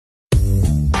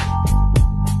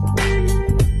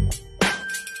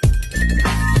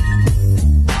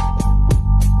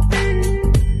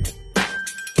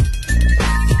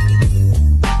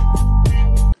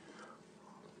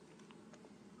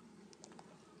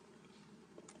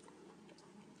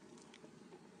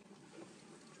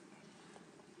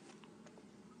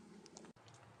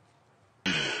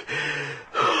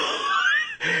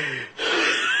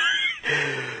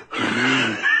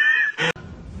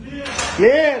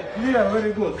Clear. Clear,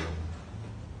 very good.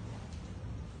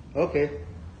 Okay.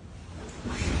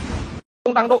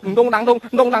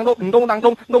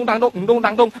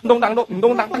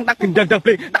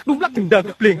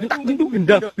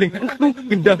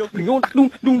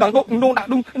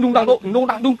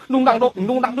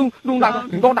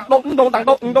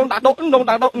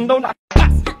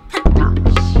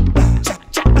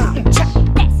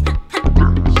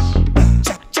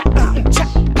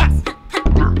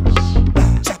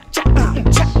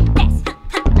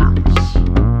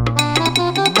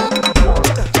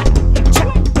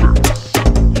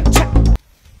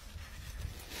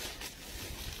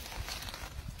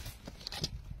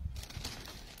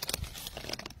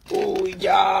 Uy,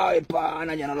 ya,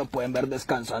 pana, ya no lo pueden ver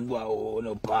descansando a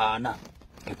uno, pana.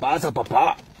 ¿Qué pasa,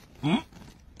 papá?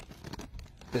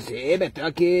 Pues sí, me estoy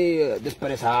aquí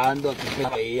desperezando, aquí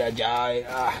todavía, ya,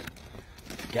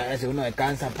 ya ese uno de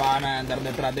cansa, pana, andar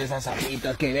detrás de esas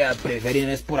sapitas que vea, prefieren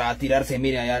es por a tirarse,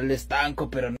 mire, allá al estanco,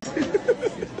 pero no.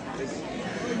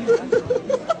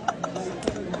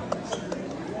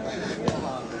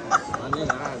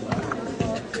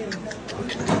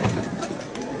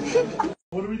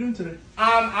 What are we doing today?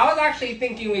 I was actually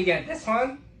thinking we get this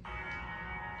one.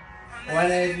 What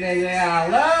is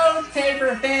it? Low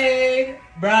taper fade,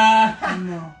 bruh.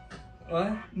 No.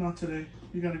 What? Not today.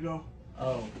 You gotta go.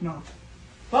 Oh. No.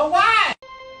 But why?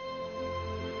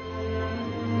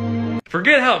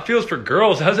 Forget how it feels for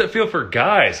girls. How does it feel for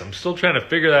guys? I'm still trying to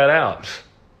figure that out.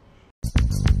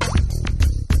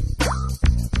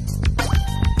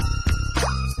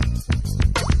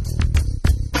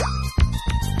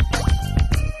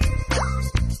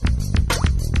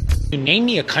 Name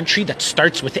me a country that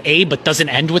starts with A but doesn't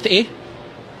end with A.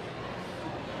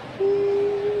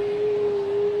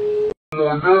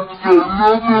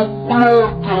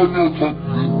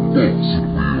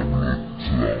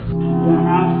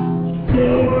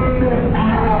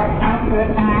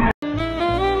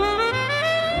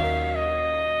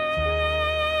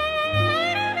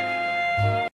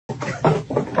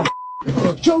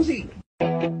 Josie!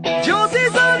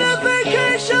 Josie's on a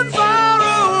vacation far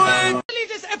away. Leave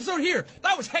this episode here.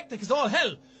 That was hectic as all hell.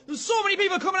 There was so many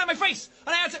people coming at my face,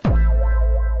 and I had to.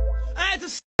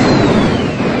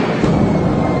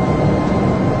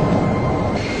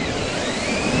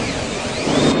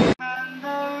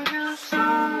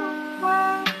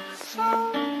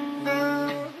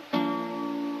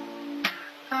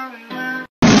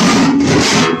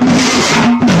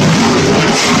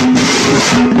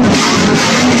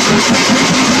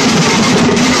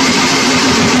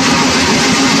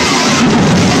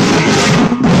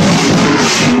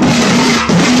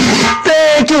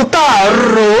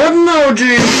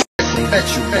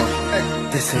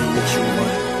 This ain't what you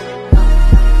want.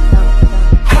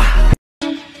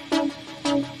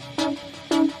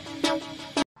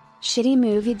 Shitty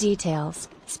movie details,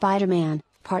 Spider-Man,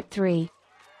 Part 3.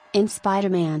 In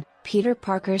Spider-Man, Peter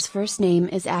Parker's first name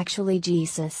is actually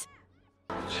Jesus.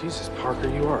 Jesus, Parker,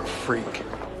 you are a freak.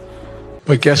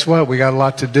 But guess what? We got a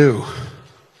lot to do.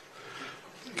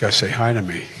 Gotta say hi to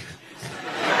me.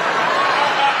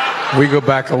 We go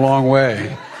back a long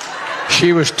way.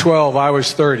 She was 12, I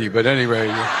was 30, but anyway,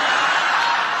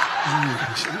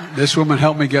 this woman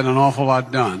helped me get an awful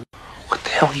lot done. What the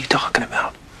hell are you talking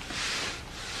about?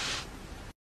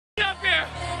 I love you!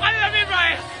 I love you,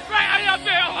 Brian! Brian, I love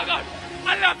you! Oh my God!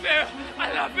 I love you!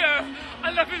 I love you! I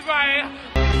love you, Brian!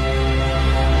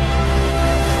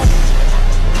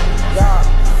 Yeah.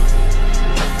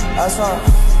 That's all.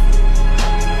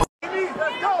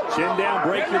 Chin down,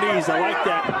 break your knees. I like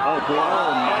that. Oh, boy.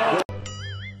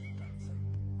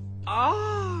 Oh,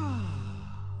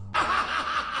 my.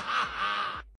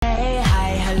 Hey, hi,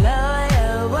 hello,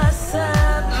 yeah, what's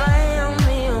up, my own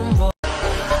boy.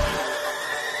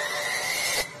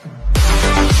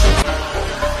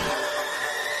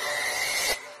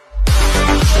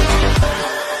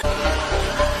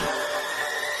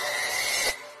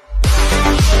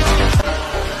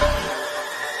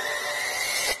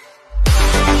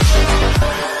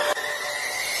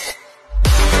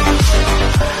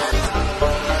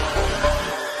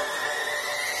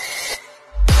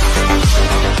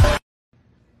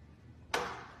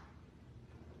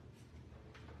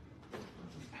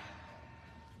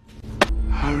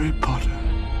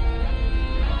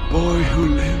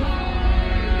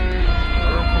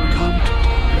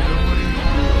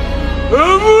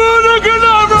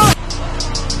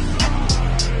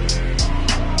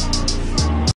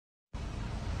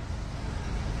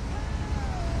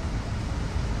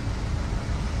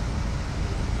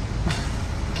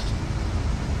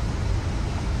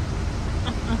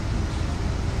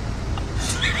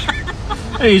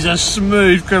 He's a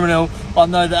smooth criminal. I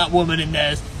know that woman in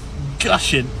there's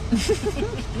gushing.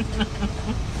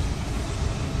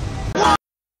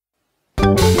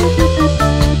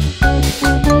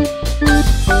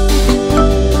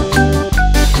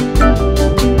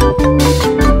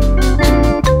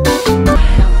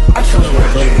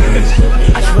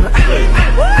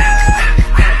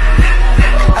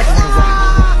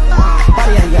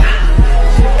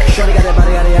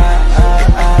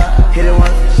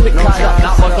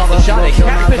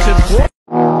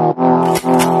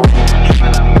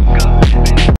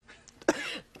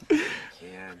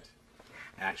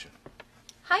 Action.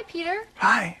 Hi, Peter.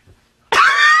 Hi.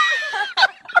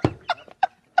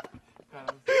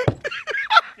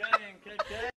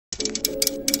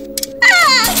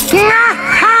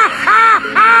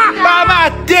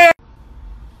 Mama, dear.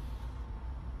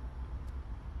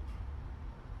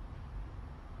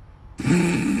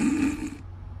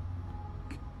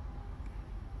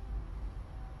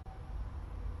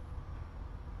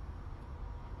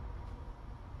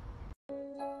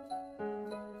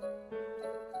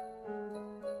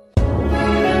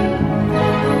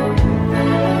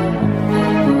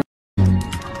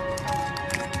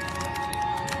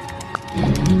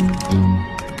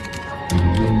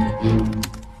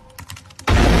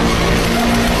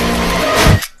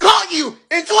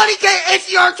 In 20K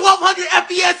HDR 1200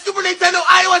 FPS Super Nintendo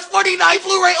iOS 49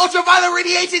 Blu-ray Ultraviolet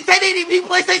Radiation 1080p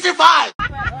PlayStation 5.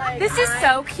 This is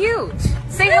so cute.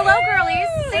 Say hello, girlies.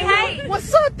 Say hey.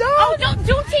 What's up, dog? Oh,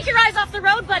 don't take your eyes off the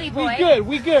road, buddy boy.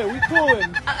 We good. We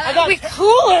coolin'. We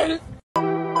coolin'.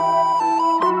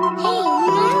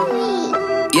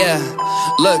 Yeah,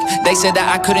 look, they said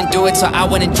that I couldn't do it, so I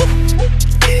went and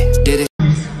did it.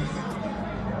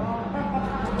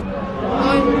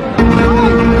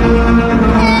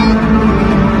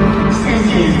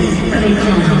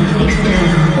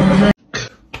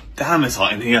 Damn, it's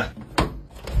hot in here.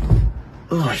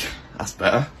 Oh, that's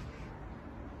better.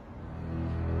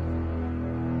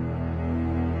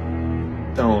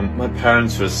 Don't. My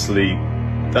parents are asleep.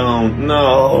 Don't.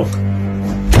 No.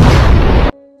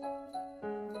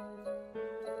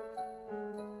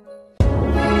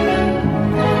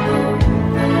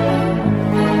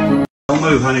 Don't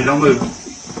move, honey. Don't move.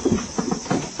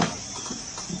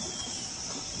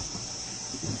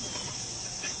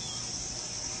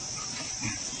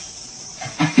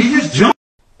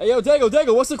 Hey, yo,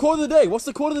 Dago, what's the quote of the day? What's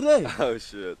the quote of the day? Oh,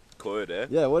 shit. Quote of the day?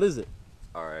 Yeah, what is it?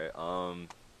 Alright,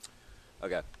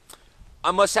 okay. I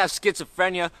must have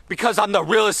schizophrenia because I'm the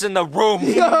realest in the room.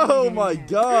 Yo, my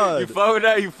God. You fuck with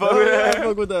that? You fuck with I that?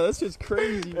 fuck with that. That's just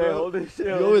crazy, bro. Hey, hold this shit.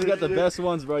 You always got the best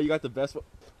ones, bro. You got the best one.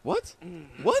 What?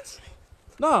 What?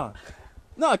 Nah,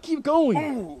 keep going.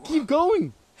 Ooh. Keep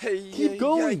going. Hey, keep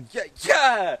going.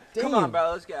 Yeah. Damn. Come on,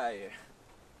 bro. Let's get out of here.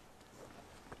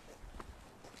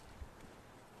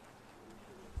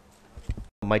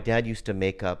 My dad used to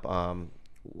make up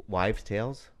wives'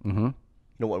 tales. Mm-hmm. You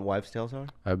know what wives' tales are?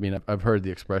 I mean, I've heard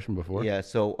the expression before. Yeah.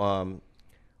 So,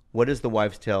 what is the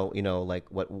wives' tale? You know, like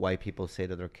what white people say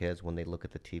to their kids when they look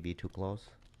at the TV too close.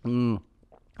 Like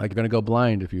you're gonna go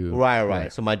blind if you.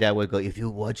 Right. So my dad would go, "If you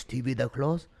watch TV that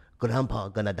close, Grandpa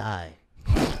gonna die."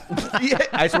 Yeah,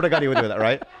 I swear to God, he would do that,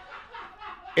 right?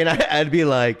 And I'd be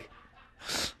like,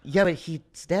 "Yeah, but he's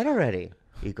dead already."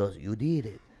 He goes, "You did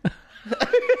it."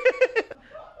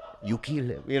 You kill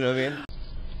him, you know what I mean?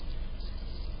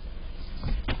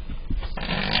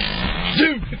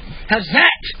 Dude, how's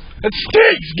that? That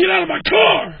stinks! Get out of my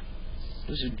car! It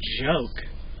was a joke.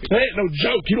 That ain't no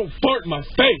joke. You don't fart in my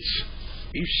face.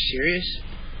 Are you serious?